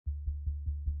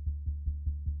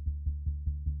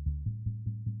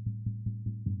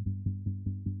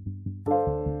Hello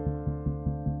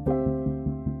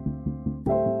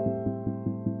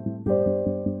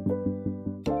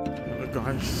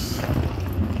guys,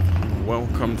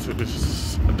 welcome to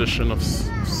this edition of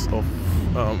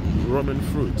Roaming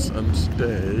Fruits, and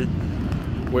today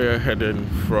we're heading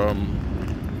from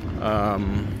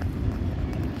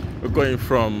we're going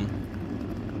from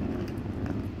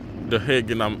the Hague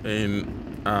in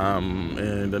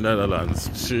the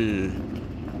Netherlands to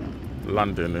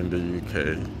London in the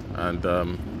UK, and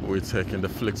we're taking the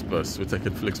Flixbus. We're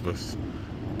taking Flixbus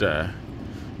there.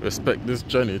 We expect this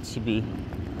journey to be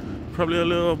probably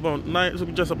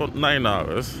just about 9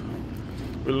 hours.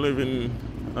 We're leaving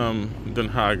Den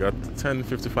Haag at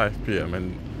 10:55 p.m.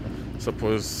 and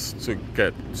supposed to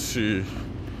get to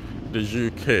the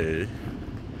UK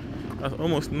at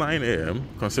almost 9 a.m.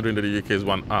 considering that the UK is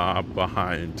 1 hour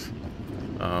behind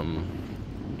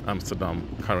Amsterdam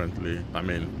currently.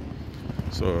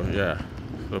 So yeah,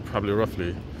 so probably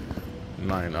roughly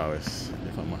 9 hours,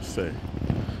 if I must say.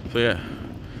 So yeah,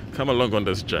 come along on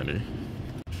this journey.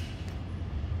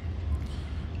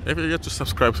 If you're yet to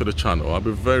subscribe to the channel, I'll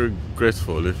be very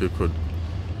grateful if you could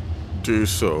do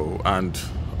so, and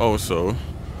also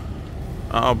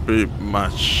I'll be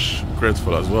much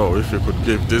grateful as well if you could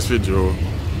give this video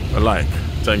a like.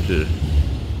 Thank you.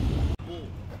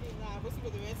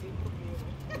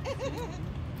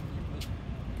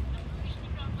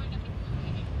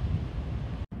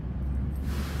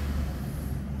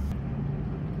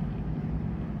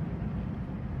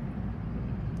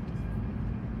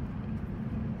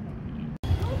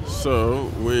 So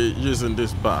we're using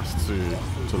this bus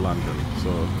to London,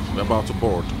 so we're about to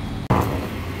board.